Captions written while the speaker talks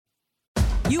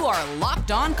You are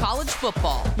Locked On College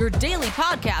Football, your daily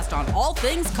podcast on all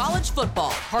things college football.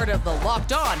 Part of the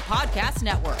Locked On Podcast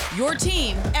Network, your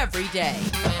team every day.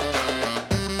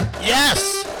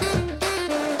 Yes!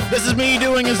 This is me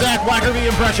doing a Zach Blackerby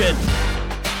impression.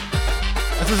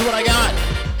 This is what I got.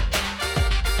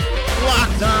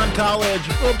 Locked On College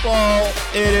Football.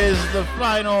 It is the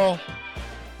final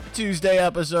Tuesday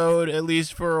episode, at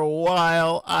least for a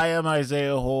while. I am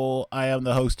Isaiah Hole. I am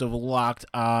the host of Locked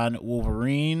On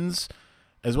Wolverines,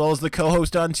 as well as the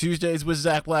co-host on Tuesdays with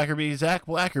Zach Blackerby. Zach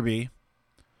Blackerby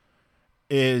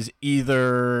is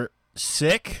either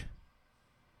sick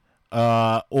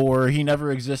or he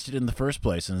never existed in the first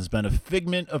place and has been a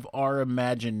figment of our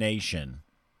imagination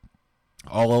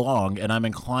all along, and I'm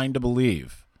inclined to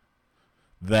believe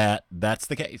that that's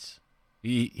the case.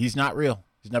 He's not real.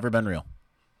 He's never been real.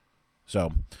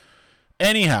 So,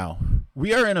 anyhow,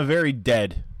 we are in a very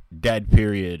dead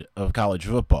period of college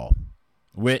football,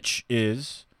 which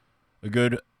is a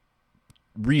good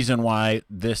reason why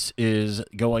this is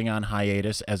going on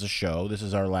hiatus as a show. This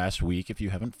is our last week, if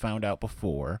you haven't found out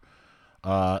before.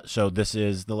 So this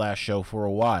is the last show for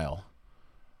a while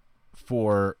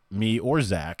for me or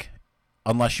Zach,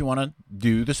 unless you want to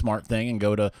do the smart thing and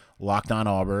go to Locked On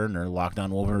Auburn or Locked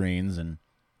On Wolverines and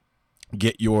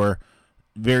get your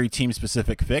very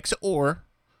team-specific fix, or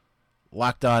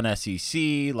Locked On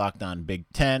SEC, Locked On Big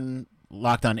Ten,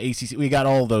 Locked On ACC. We got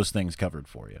all those things covered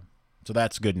for you. So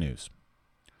that's good news.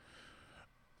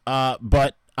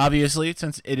 But obviously,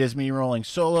 since it is me rolling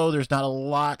solo, there's not a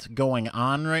lot going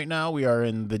on right now. We are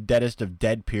in the deadest of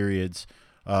dead periods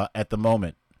at the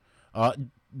moment.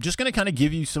 Just going to kind of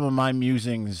give you some of my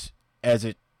musings as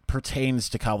it pertains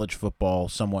to college football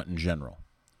somewhat in general.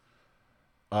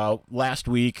 Last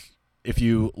week, if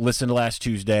you listened to last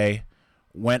Tuesday,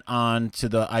 went on to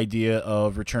the idea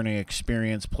of returning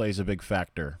experience plays a big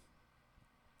factor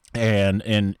and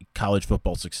in college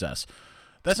football success.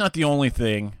 That's not the only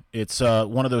thing. It's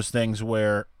one of those things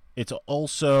where it's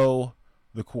also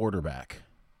the quarterback.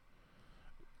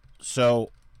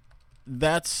 So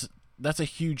that's a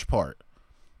huge part.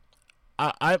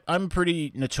 I'm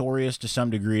pretty notorious to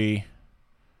some degree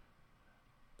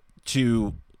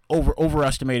to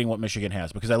overestimating what Michigan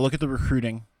has, because I look at the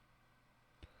recruiting,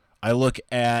 I look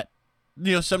at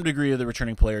some degree of the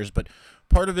returning players, but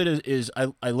part of it is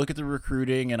I look at the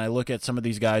recruiting and I look at some of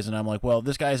these guys and I'm like, well,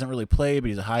 this guy hasn't really played, but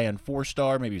he's a high-end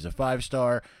 4-star, maybe he's a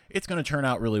 5-star. It's going to turn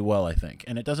out really well, I think,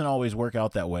 and it doesn't always work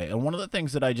out that way. And one of the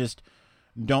things that I just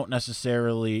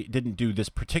didn't do this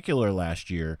particular last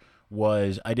year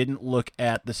was I didn't look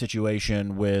at the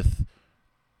situation with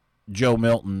Joe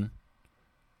Milton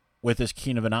with as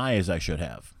keen of an eye as I should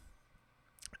have.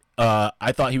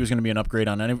 I thought he was going to be an upgrade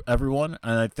on everyone,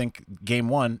 and I think game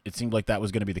one, it seemed like that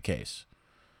was going to be the case.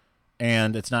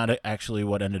 And it's not actually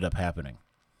what ended up happening.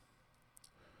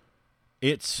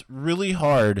 It's really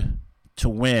hard to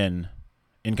win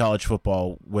in college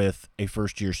football with a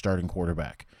first-year starting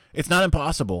quarterback. It's not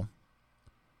impossible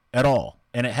at all,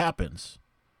 and it happens.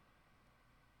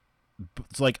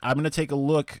 It's like I'm going to take a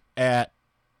look at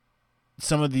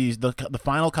some of these, the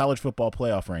final college football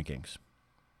playoff rankings.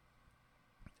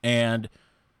 And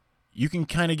you can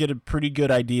kind of get a pretty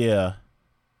good idea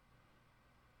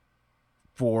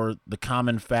for the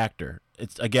common factor.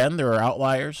 It's, again, there are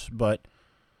outliers, but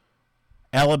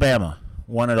Alabama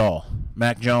won it all.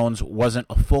 Mac Jones wasn't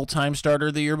a full-time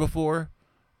starter the year before,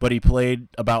 but he played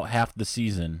about half the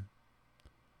season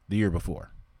the year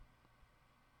before.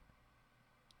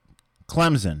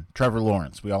 Clemson, Trevor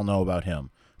Lawrence, we all know about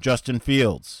him. Justin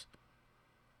Fields,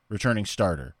 returning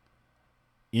starter.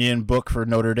 Ian Book for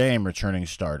Notre Dame, returning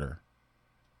starter.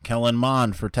 Kellen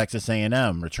Mond for Texas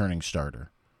A&M, returning starter.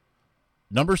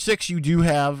 Number 6, you do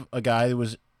have a guy that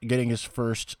was getting his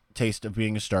first taste of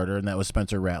being a starter, and that was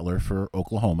Spencer Rattler for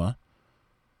Oklahoma.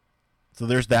 So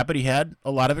there's that, but he had a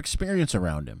lot of experience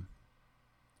around him.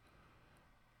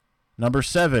 Number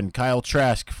 7, Kyle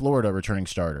Trask, Florida, returning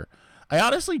starter. I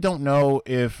honestly don't know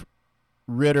if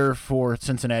Ritter for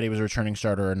Cincinnati was a returning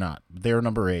starter or not. They were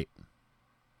number 8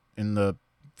 in the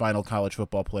final college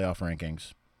football playoff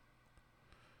rankings.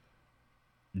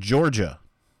 Georgia.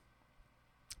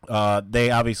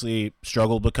 They obviously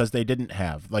struggled because they didn't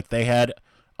have. They had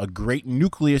a great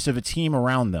nucleus of a team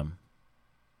around them,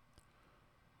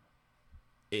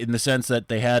 in the sense that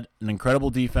they had an incredible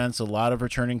defense, a lot of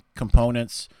returning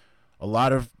components, a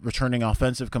lot of returning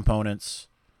offensive components.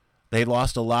 They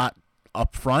lost a lot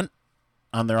up front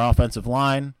on their offensive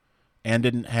line and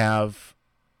didn't have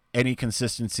any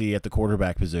consistency at the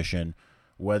quarterback position,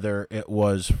 whether it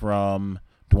was from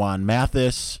Dwan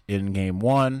Mathis in game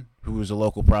 1, who was a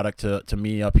local product to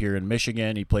me up here in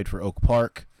Michigan. He played for Oak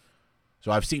Park.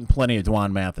 So I've seen plenty of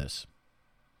Dwan Mathis.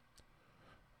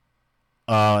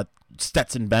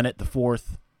 Stetson Bennett, the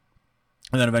 4th,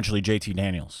 and then eventually JT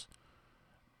Daniels.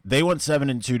 They went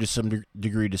 7-2 to some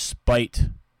degree despite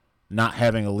not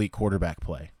having elite quarterback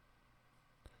play.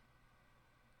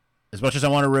 As much as I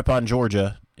want to rip on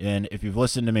Georgia, and if you've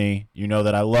listened to me, you know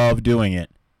that I love doing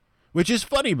it. Which is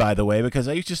funny, by the way, because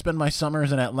I used to spend my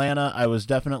summers in Atlanta. I was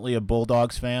definitely a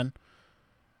Bulldogs fan.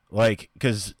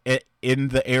 Because in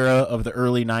the era of the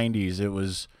early 90s,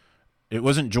 it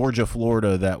wasn't Georgia,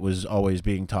 Florida that was always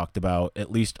being talked about,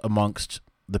 at least amongst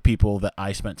the people that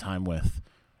I spent time with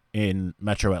in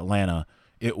Metro Atlanta.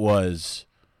 It was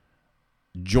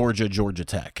Georgia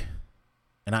Tech.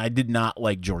 And I did not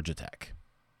like Georgia Tech.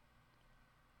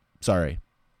 Sorry.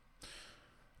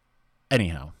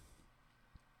 Anyhow.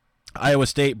 Iowa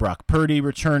State, Brock Purdy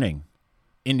returning.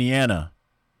 Indiana,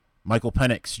 Michael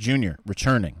Penix Jr.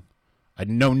 returning. I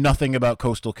know nothing about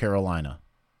Coastal Carolina.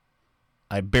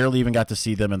 I barely even got to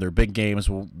see them, and their big games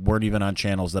weren't even on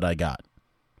channels that I got.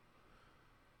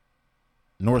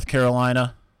 North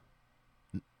Carolina.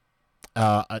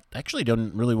 I actually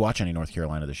didn't really watch any North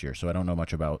Carolina this year, so I don't know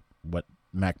much about what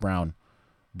Mac Brown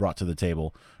brought to the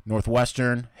table.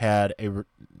 Northwestern had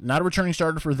not a returning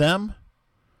starter for them,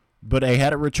 but they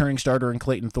had a returning starter in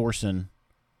Clayton Thorson.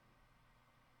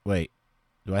 Wait,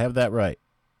 do I have that right?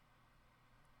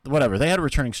 Whatever, they had a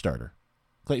returning starter.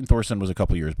 Clayton Thorson was a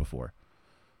couple years before.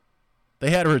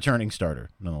 They had a returning starter,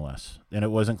 nonetheless. And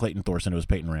it wasn't Clayton Thorson, it was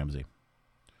Peyton Ramsey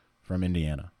from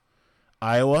Indiana.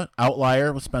 Iowa,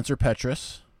 outlier with Spencer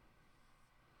Petras.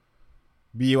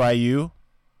 BYU,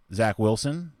 Zach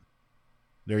Wilson.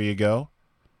 There you go.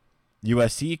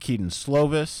 USC, Keaton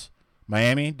Slovis.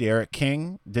 Miami, Derek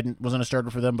King. Wasn't a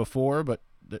starter for them before, but,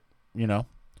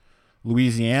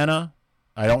 Louisiana,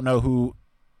 I don't know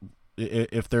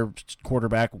if their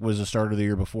quarterback was a starter the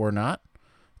year before or not.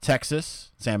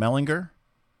 Texas, Sam Ehlinger.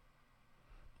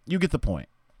 You get the point.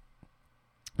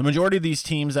 The majority of these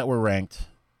teams that were ranked,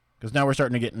 because now we're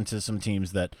starting to get into some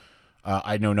teams that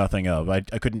I know nothing of. I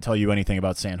couldn't tell you anything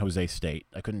about San Jose State.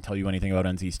 I couldn't tell you anything about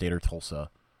NC State or Tulsa.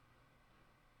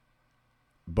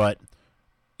 But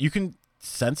you can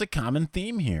sense a common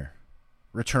theme here.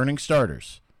 Returning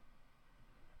starters.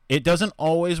 It doesn't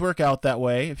always work out that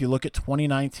way. If you look at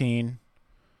 2019,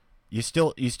 you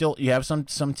have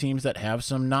some teams that have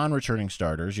some non-returning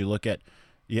starters. You look at,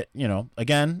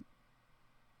 again,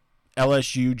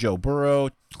 LSU, Joe Burrow,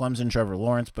 Clemson, Trevor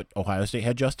Lawrence, but Ohio State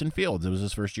had Justin Fields. It was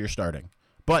his first year starting.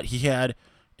 But he had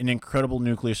an incredible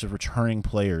nucleus of returning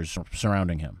players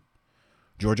surrounding him.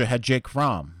 Georgia had Jake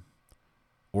Fromm.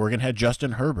 Oregon had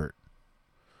Justin Herbert.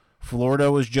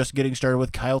 Florida was just getting started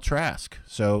with Kyle Trask.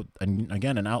 So,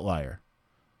 again, an outlier.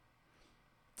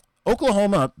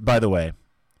 Oklahoma, by the way,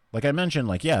 like I mentioned,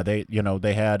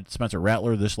 they had Spencer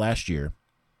Rattler this last year.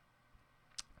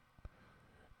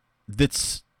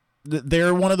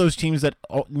 They're one of those teams that,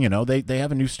 they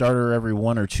have a new starter every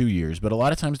 1 or 2 years, but a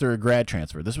lot of times they're a grad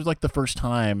transfer. This was like the first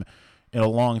time in a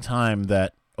long time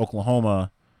that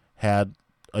Oklahoma had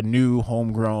a new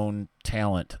homegrown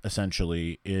talent,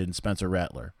 essentially, in Spencer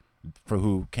Rattler,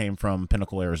 who came from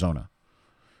Pinnacle, Arizona.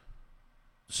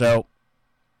 So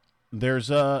there's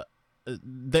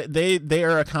they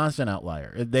are a constant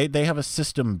outlier. They have a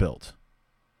system built.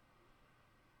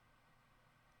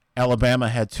 Alabama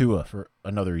had Tua for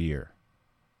another year.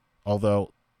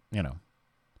 Although,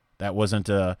 that wasn't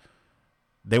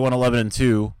they won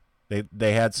 11-2.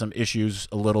 They had some issues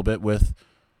a little bit with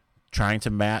trying to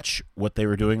match what they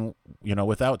were doing,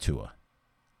 without Tua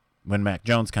when Mac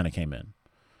Jones kind of came in.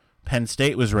 Penn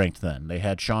State was ranked then. They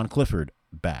had Sean Clifford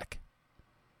back.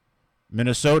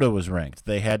 Minnesota was ranked.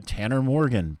 They had Tanner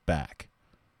Morgan back.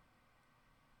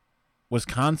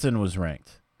 Wisconsin was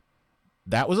ranked.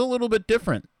 That was a little bit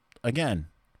different, again,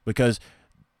 because,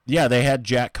 they had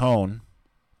Jack Cohn,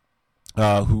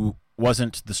 who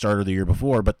wasn't the starter the year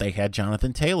before, but they had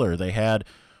Jonathan Taylor. They had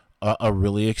a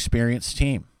really experienced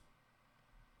team.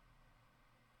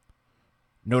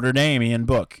 Notre Dame, Ian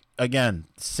Book. Again,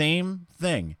 same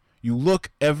thing. You look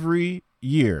every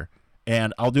year,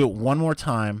 and I'll do it one more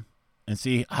time and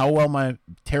see how well my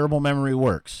terrible memory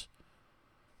works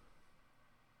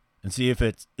and see if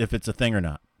it's a thing or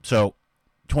not. So,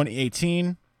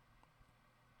 2018,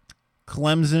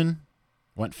 Clemson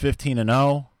went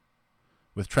 15-0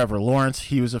 with Trevor Lawrence.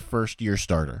 He was a first-year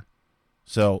starter.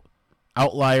 So,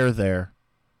 outlier there.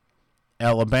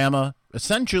 Alabama,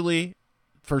 essentially,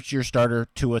 first-year starter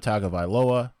Tua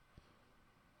Tagovailoa.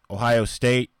 Ohio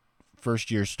State,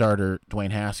 first-year starter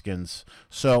Dwayne Haskins.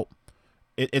 So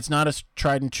It's not a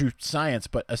tried and true science,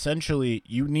 but essentially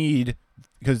you need,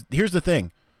 because here's the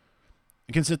thing.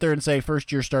 You can sit there and say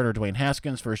first-year starter Dwayne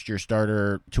Haskins, first-year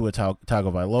starter Tua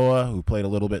Tagovailoa, who played a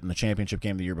little bit in the championship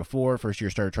game the year before, first-year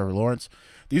starter Trevor Lawrence.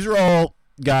 These are all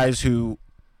guys who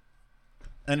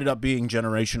ended up being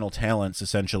generational talents,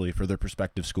 essentially, for their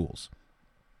respective schools.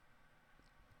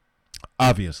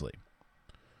 Obviously.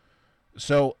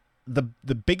 So the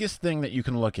biggest thing that you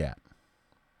can look at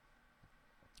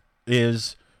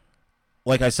is,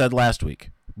 like I said last week,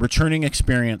 returning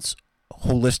experience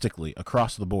holistically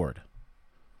across the board.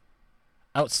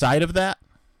 Outside of that,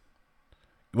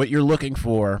 what you're looking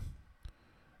for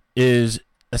is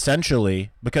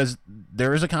essentially, because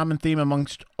there is a common theme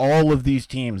amongst all of these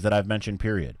teams that I've mentioned,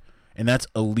 period, and that's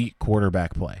elite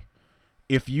quarterback play.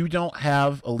 If you don't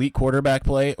have elite quarterback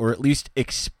play, or at least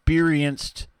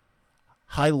experienced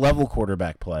high-level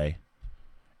quarterback play,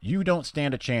 you don't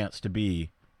stand a chance to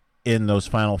be in those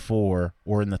Final Four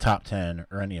or in the top 10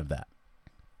 or any of that.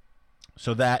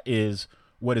 So that is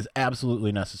what is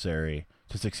absolutely necessary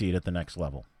to succeed at the next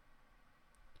level.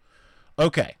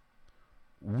 Okay,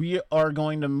 we are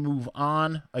going to move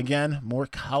on. Again, more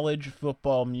college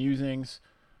football musings.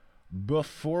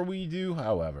 Before we do,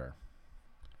 however,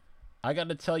 I got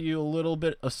to tell you a little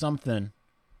bit of something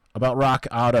about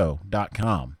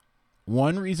rockauto.com.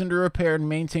 One reason to repair and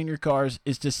maintain your cars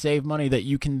is to save money that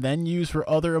you can then use for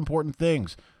other important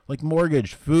things like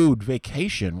mortgage, food,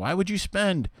 vacation. Why would you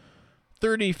spend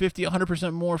 30, 50,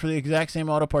 100% more for the exact same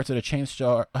auto parts at a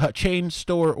chain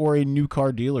store or a new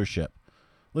car dealership?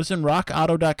 Listen,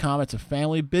 rockauto.com, it's a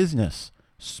family business.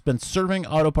 It's been serving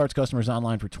auto parts customers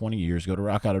online for 20 years. Go to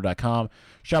rockauto.com.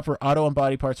 Shop for auto and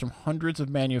body parts from hundreds of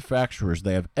manufacturers.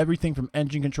 They have everything from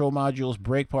engine control modules,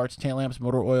 brake parts, tail lamps,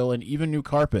 motor oil, and even new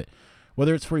carpet.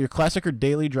 Whether it's for your classic or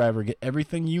daily driver, get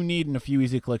everything you need in a few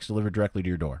easy clicks delivered directly to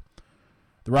your door.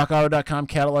 The rockauto.com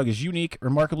catalog is unique,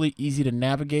 remarkably easy to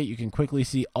navigate. You can quickly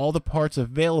see all the parts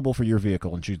available for your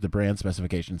vehicle and choose the brand,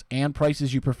 specifications, and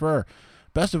prices you prefer.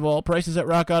 Best of all, prices at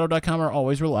rockauto.com are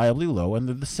always reliably low, and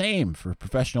they're the same for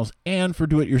professionals and for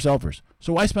do-it-yourselfers.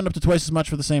 So why spend up to twice as much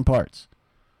for the same parts?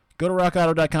 Go to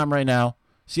rockauto.com right now.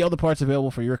 See all the parts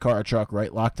available for your car or truck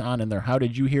right locked on in their How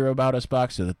Did You Hear About Us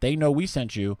box so that they know we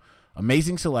sent you.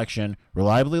 Amazing selection,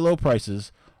 reliably low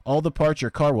prices, all the parts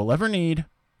your car will ever need.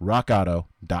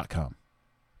 rockauto.com.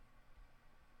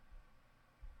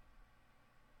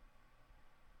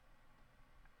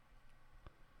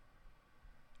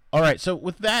 All right, so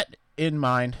with that in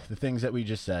mind, the things that we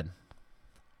just said,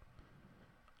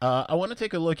 I want to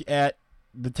take a look at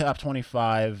the top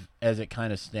 25 as it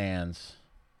kind of stands.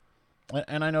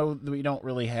 And I know that we don't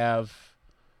really have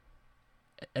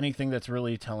anything that's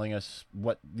really telling us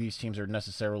what these teams are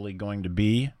necessarily going to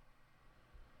be.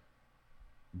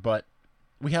 But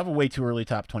we have a way too early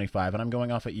top 25, and I'm going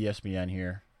off of ESPN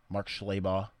here. Mark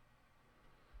Schlabach.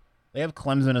 They have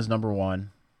Clemson as number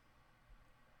 1.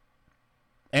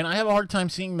 And I have a hard time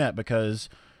seeing that because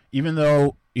even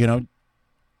though, DJ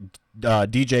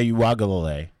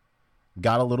Uiagalelei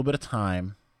got a little bit of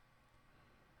time,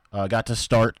 got to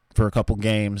start for a couple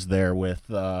games there with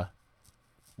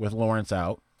Lawrence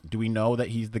out, do we know that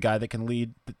he's the guy that can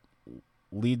lead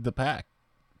the pack,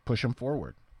 push him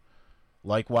forward?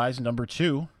 Likewise, number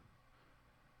 2,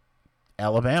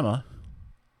 Alabama.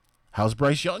 How's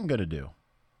Bryce Young going to do?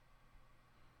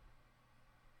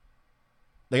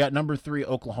 They got number 3,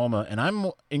 Oklahoma, and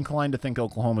I'm inclined to think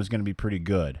Oklahoma is going to be pretty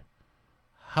good.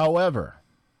 However,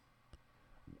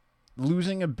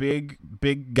 losing a big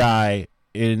guy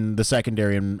in the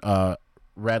secondary in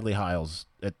Radley Hiles,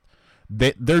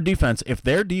 their defense, if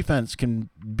their defense can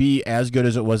be as good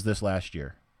as it was this last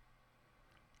year,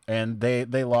 and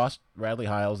they lost Radley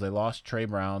Hiles, they lost Trey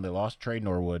Brown, they lost Trey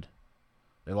Norwood,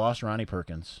 they lost Ronnie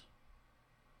Perkins.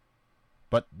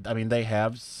 But, I mean, they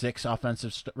have 6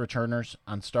 offensive returners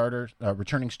on starters,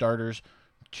 returning starters,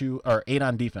 8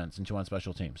 on defense and 2 on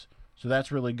special teams. So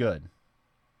that's really good.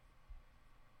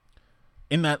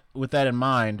 With that in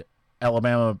mind,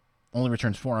 Alabama only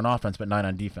returns 4 on offense but 9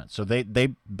 on defense. So they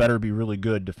better be really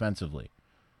good defensively.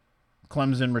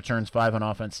 Clemson returns 5 on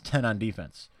offense, 10 on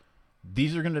defense.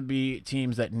 These are going to be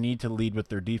teams that need to lead with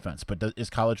their defense. But is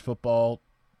college football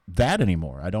that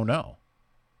anymore? I don't know.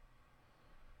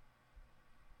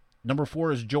 Number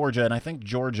 4 is Georgia, and I think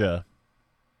Georgia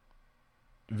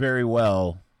very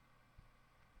well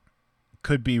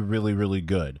could be really, really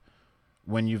good.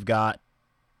 When you've got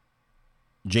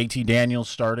JT Daniels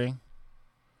starting,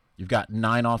 you've got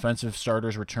 9 offensive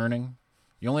starters returning.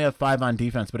 You only have 5 on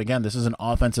defense, but again, this is an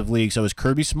offensive league, so is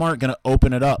Kirby Smart going to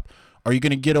open it up? Are you going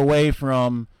to get away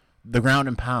from the ground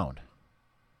and pound?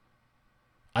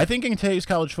 I think in today's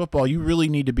college football, you really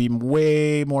need to be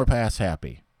way more pass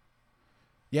happy.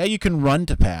 Yeah, you can run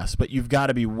to pass, but you've got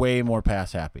to be way more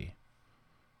pass happy.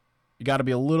 You got to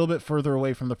be a little bit further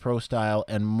away from the pro style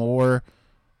and more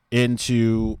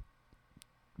into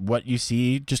what you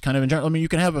see just kind of in general. I mean, you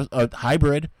can have a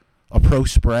hybrid, a pro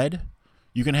spread.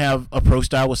 You can have a pro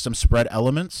style with some spread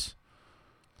elements,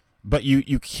 but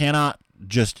you cannot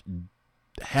just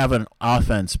have an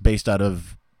offense based out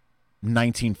of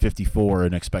 1954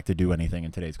 and expect to do anything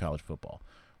in today's college football,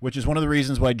 which is one of the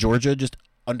reasons why Georgia just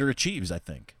underachieves, I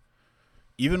think.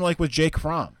 Even like with Jake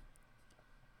Fromm.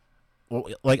 Well,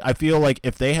 like I feel like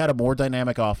if they had a more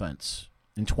dynamic offense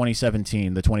in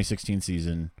 2017, the 2016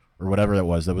 season, or whatever that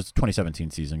was the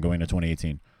 2017 season going to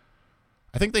 2018,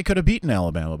 I think they could have beaten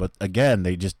Alabama, but again,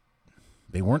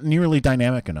 they weren't nearly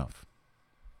dynamic enough.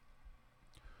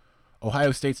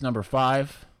 Ohio State's number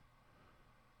 5.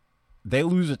 They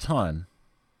lose a ton.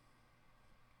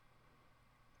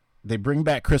 They bring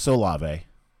back Chris Olave.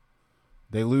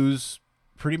 They lose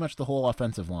pretty much the whole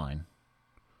offensive line.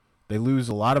 They lose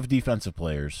a lot of defensive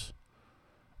players.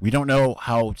 We don't know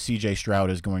how C.J.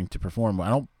 Stroud is going to perform. I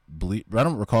don't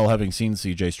recall having seen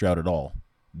C.J. Stroud at all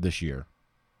this year.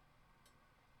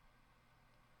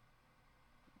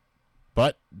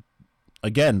 But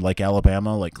again, like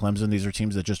Alabama, like Clemson, these are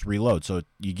teams that just reload, so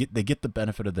they get the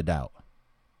benefit of the doubt.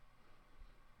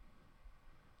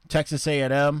 Texas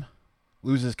A&M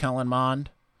loses Kellen Mond.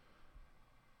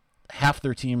 Half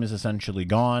their team is essentially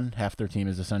gone. Half their team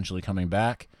is essentially coming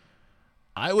back.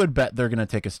 I would bet they're going to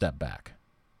take a step back.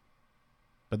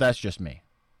 But that's just me.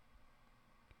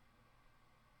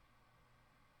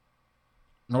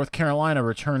 North Carolina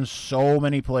returns so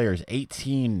many players,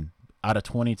 18 out of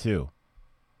 22.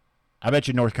 I bet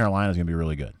you North Carolina is going to be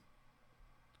really good.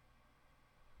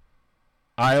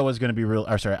 Iowa State's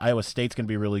going to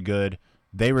be really good.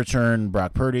 They return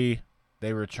Brock Purdy.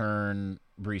 They return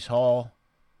Breece Hall.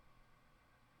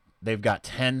 They've got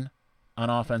 10 on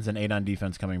offense and 8 on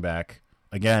defense coming back.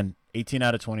 Again, 18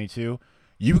 out of 22.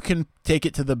 You can take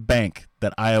it to the bank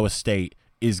that Iowa State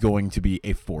is going to be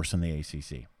a force in the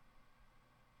ACC.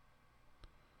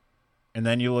 And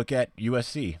then you look at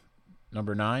USC,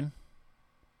 number 9,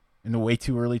 in the way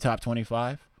too early top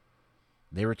 25.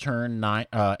 They return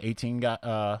 18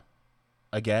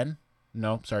 again.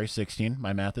 No, sorry, 16.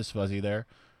 My math is fuzzy there.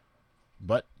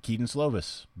 But Keaton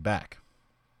Slovis back.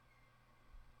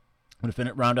 I'm going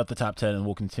to round out the top 10, and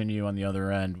we'll continue on the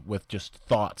other end with just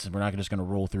thoughts. We're not just going to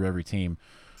roll through every team.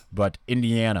 But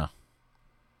Indiana,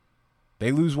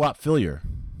 they lose Whop Philyor,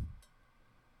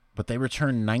 but they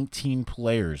return 19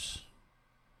 players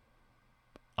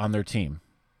on their team.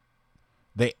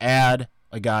 They add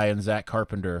a guy in Zach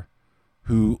Carpenter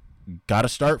who got a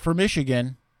start for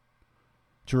Michigan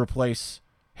to replace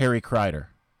Harry Kreider.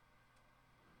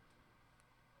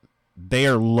 They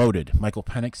are loaded. Michael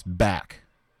Penix back.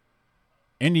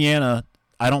 Indiana,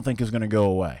 I don't think is going to go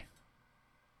away.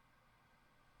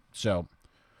 So,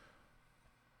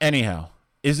 anyhow,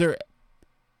 is there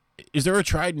a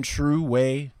tried and true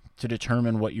way to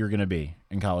determine what you're going to be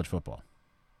in college football?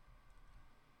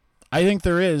 I think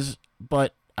there is,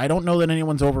 but I don't know that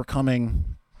anyone's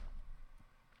overcoming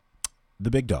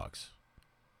the big dogs.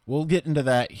 We'll get into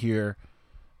that here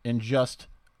in just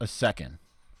a second.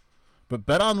 But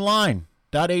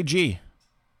betonline.ag.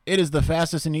 It is the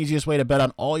fastest and easiest way to bet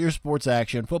on all your sports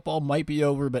action. Football might be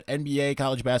over, but NBA,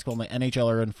 college basketball, and the NHL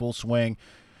are in full swing.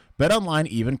 BetOnline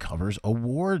even covers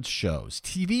awards shows,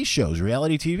 TV shows,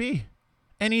 reality TV,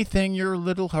 anything your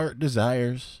little heart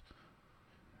desires.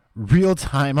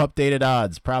 Real-time updated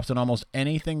odds, props, and almost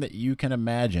anything that you can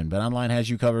imagine. BetOnline has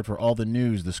you covered for all the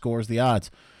news, the scores, the odds.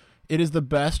 It is the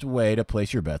best way to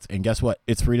place your bets. And guess what?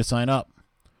 It's free to sign up.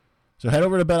 So head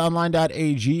over to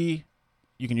betonline.ag.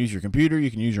 You can use your computer. You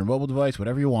can use your mobile device,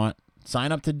 whatever you want.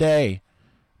 Sign up today.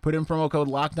 Put in promo code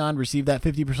LOCKEDON. Receive that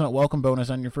 50% welcome bonus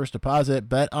on your first deposit.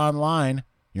 BetOnline,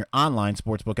 your online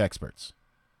sportsbook experts.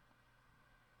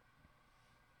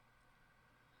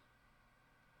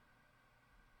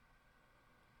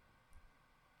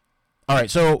 All right,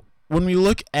 so when we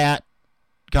look at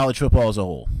college football as a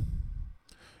whole,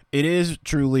 it is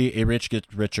truly a rich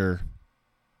gets richer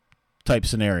type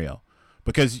scenario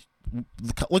because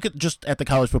look at the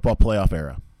college football playoff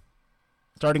era.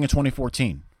 Starting in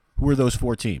 2014, who were those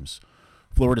 4 teams?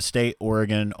 Florida State,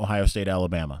 Oregon, Ohio State,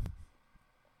 Alabama.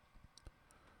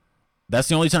 That's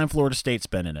the only time Florida State's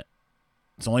been in it.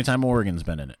 It's the only time Oregon's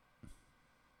been in it.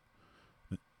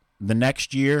 The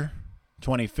next year,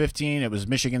 2015, it was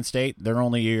Michigan State, their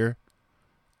only year.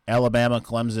 Alabama,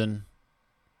 Clemson.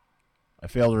 I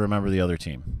fail to remember the other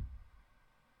team.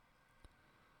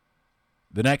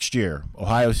 The next year,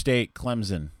 Ohio State,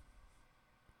 Clemson,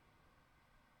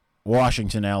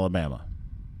 Washington, Alabama.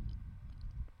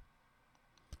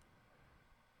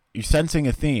 You're sensing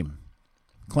a theme.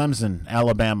 Clemson,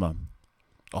 Alabama.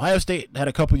 Ohio State had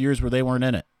a couple years where they weren't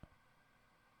in it.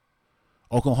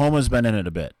 Oklahoma's been in it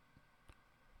a bit.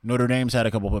 Notre Dame's had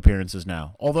a couple of appearances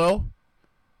now. Although,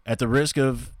 at the risk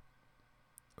of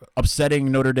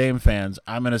upsetting Notre Dame fans,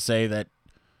 I'm going to say that,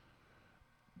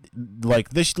 like,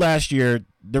 this last year,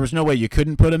 there was no way you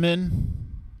couldn't put them in,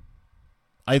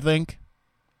 I think.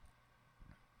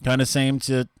 Kind of same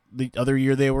to the other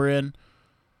year they were in.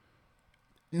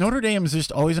 Notre Dame is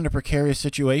just always in a precarious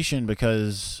situation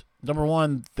because, number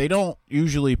one, they don't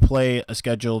usually play a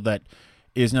schedule that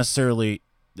is necessarily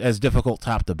as difficult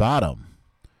top to bottom.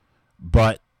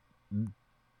 But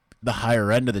the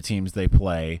higher end of the teams they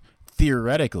play,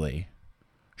 theoretically,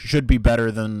 should be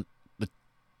better than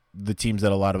the teams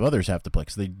that a lot of others have to play,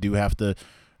 because they do have to.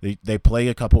 They play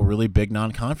a couple really big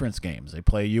non-conference games. They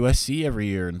play USC every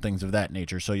year and things of that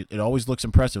nature. So it always looks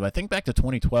impressive. I think back to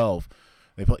 2012,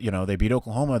 they beat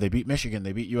Oklahoma, they beat Michigan,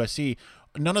 they beat USC.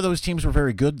 None of those teams were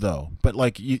very good though. But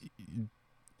like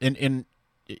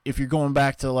if you're going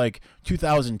back to like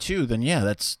 2002, then yeah,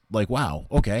 that's like, wow,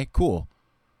 okay, cool.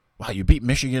 Wow, you beat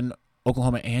Michigan,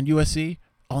 Oklahoma, and USC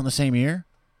all in the same year?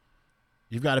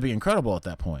 You've got to be incredible at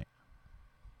that point.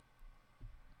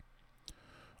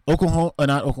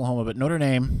 Not Oklahoma, but Notre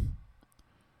Dame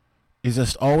is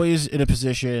just always in a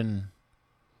position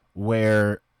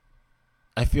where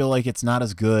I feel like it's not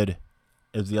as good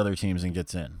as the other teams and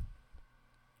gets in.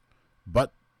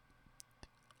 But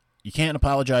you can't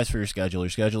apologize for your schedule. Your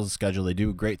schedule is a schedule. They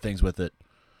do great things with it,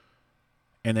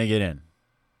 and they get in.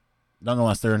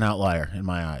 Nonetheless, they're an outlier in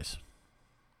my eyes.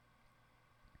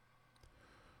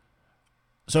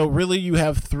 So really, you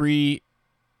have three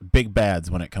big bads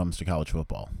when it comes to college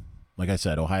football. Like I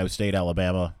said, Ohio State,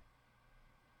 Alabama,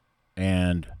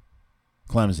 and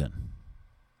Clemson.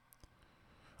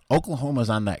 Oklahoma's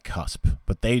on that cusp,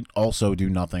 but they also do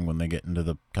nothing when they get into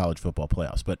the college football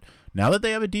playoffs. But now that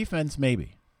they have a defense,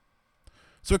 maybe.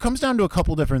 So it comes down to a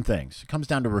couple different things. It comes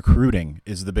down to recruiting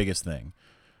is the biggest thing,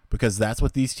 because that's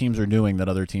what these teams are doing that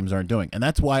other teams aren't doing. And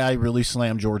that's why I really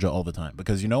slam Georgia all the time,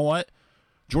 because you know what?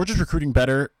 Georgia's recruiting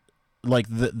better. Like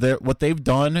what they've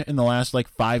done in the last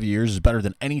 5 years is better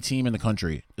than any team in the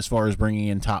country as far as bringing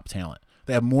in top talent.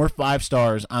 They have more 5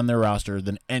 stars on their roster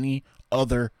than any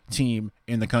other team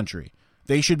in the country.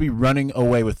 They should be running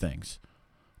away with things,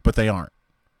 but they aren't.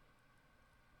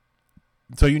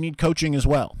 So you need coaching as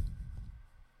well.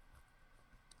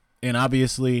 And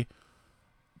obviously,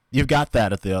 you've got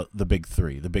that at the big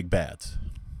three, the big bads.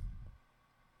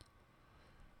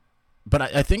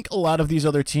 But I think a lot of these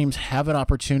other teams have an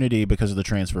opportunity because of the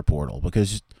transfer portal.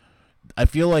 Because I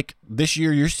feel like this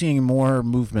year you're seeing more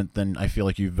movement than I feel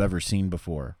like you've ever seen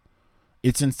before.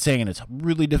 It's insane. It's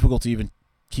really difficult to even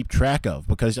keep track of.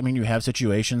 Because, I mean, you have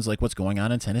situations like what's going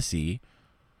on in Tennessee.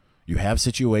 You have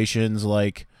situations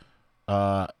like,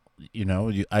 I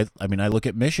look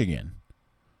at Michigan.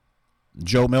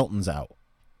 Joe Milton's out.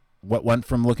 What went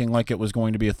from looking like it was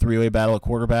going to be a 3-way battle at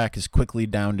quarterback is quickly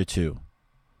down to 2.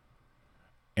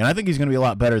 And I think he's going to be a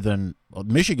lot better than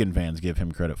Michigan fans give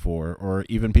him credit for, or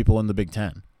even people in the Big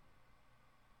Ten.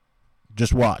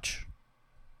 Just watch.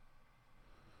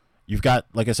 You've got,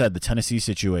 like I said, the Tennessee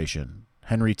situation.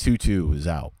 Henry Tutu is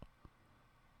out.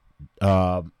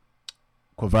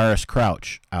 Quavaris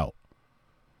Crouch out.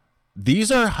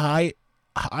 These are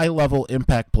high-level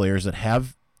impact players that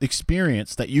have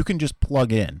experience that you can just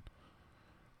plug in.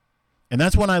 And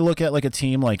that's when I look at a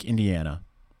team like Indiana.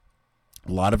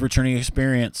 A lot of returning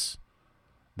experience.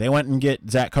 They went and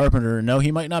get Zach Carpenter. No,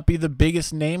 he might not be the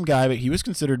biggest name guy, but he was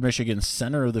considered Michigan's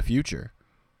center of the future.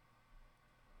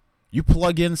 You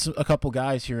plug in a couple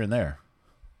guys here and there,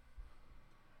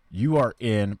 you are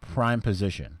in prime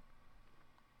position.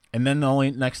 And then the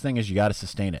only next thing is you got to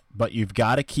sustain it. But you've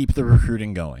got to keep the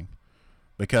recruiting going.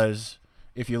 Because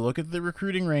if you look at the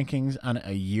recruiting rankings on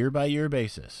a year-by-year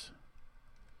basis,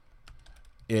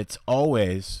 it's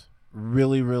always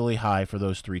really, really high for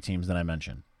those 3 teams that I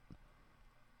mentioned.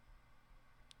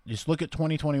 Just look at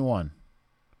 2021.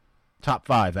 Top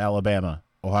 5, Alabama,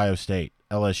 Ohio State,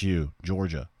 LSU,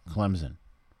 Georgia, Clemson.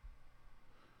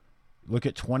 Look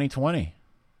at 2020.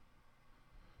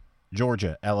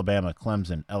 Georgia, Alabama,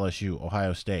 Clemson, LSU,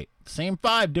 Ohio State. Same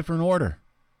 5, different order.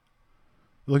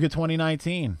 Look at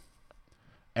 2019.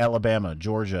 Alabama,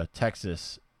 Georgia,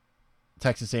 Texas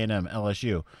A&M,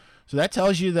 LSU. So that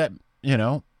tells you that,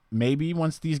 maybe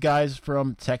once these guys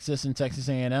from Texas and Texas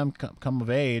A&M come of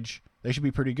age, they should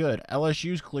be pretty good.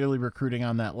 LSU's clearly recruiting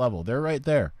on that level. They're right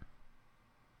there.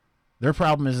 Their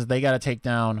problem is they got to take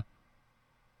down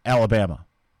Alabama.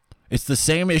 It's the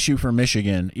same issue for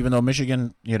Michigan, even though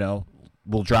Michigan,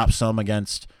 will drop some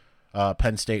against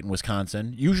Penn State and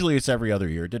Wisconsin. Usually it's every other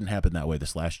year. It didn't happen that way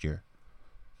this last year.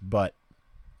 But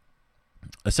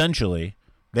essentially,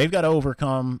 they've got to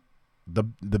overcome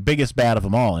the biggest bad of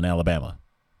them all in Alabama.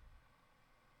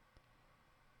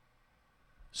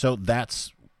 So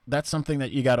that's something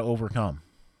that you got to overcome.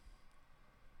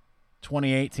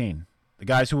 2018, the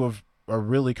guys who are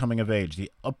really coming of age,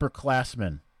 the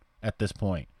upperclassmen at this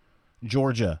point,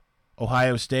 Georgia,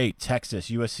 Ohio State,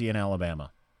 Texas, USC, and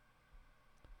Alabama.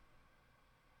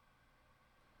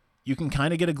 You can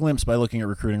kind of get a glimpse by looking at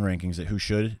recruiting rankings at who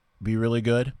should be really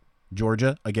good.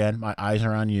 Georgia, again, my eyes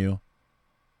are on you.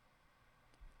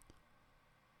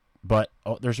 But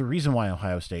there's a reason why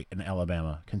Ohio State and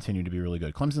Alabama continue to be really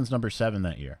good. Clemson's number 7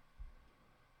 that year.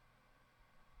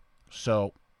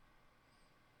 So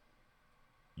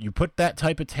you put that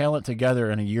type of talent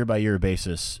together on a year-by-year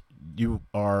basis, you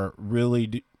are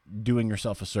really doing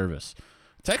yourself a service.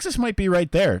 Texas might be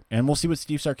right there, and we'll see what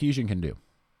Steve Sarkisian can do.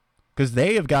 Because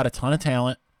they have got a ton of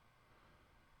talent,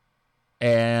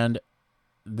 and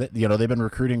they've been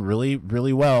recruiting really,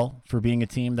 really well for being a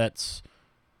team that's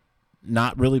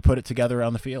not really put it together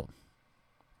on the field.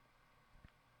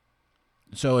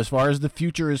 So as far as the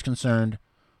future is concerned,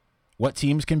 what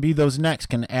teams can be those next,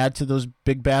 can add to those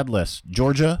big bad lists?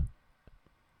 Georgia,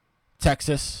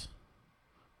 Texas,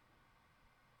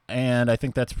 and I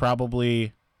think that's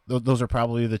probably, those are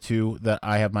probably the two that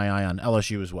I have my eye on.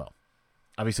 LSU as well.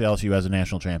 Obviously, LSU has a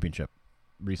national championship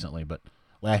recently, but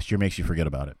last year makes you forget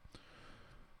about it.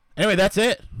 Anyway, that's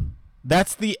it.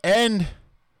 That's the end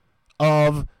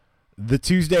of the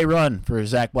Tuesday run for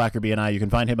Zach Blackerby and I. You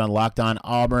can find him on Locked On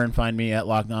Auburn. Find me at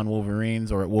Locked On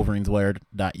Wolverines or at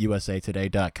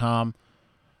wolverineswired.usatoday.com.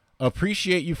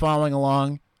 Appreciate you following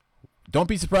along. Don't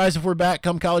be surprised if we're back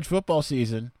come college football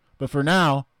season. But for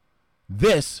now,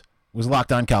 this was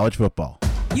Locked On College Football.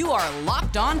 You are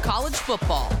Locked On College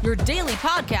Football, your daily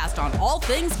podcast on all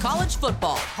things college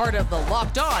football. Part of the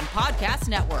Locked On Podcast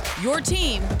Network, your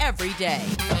team every day.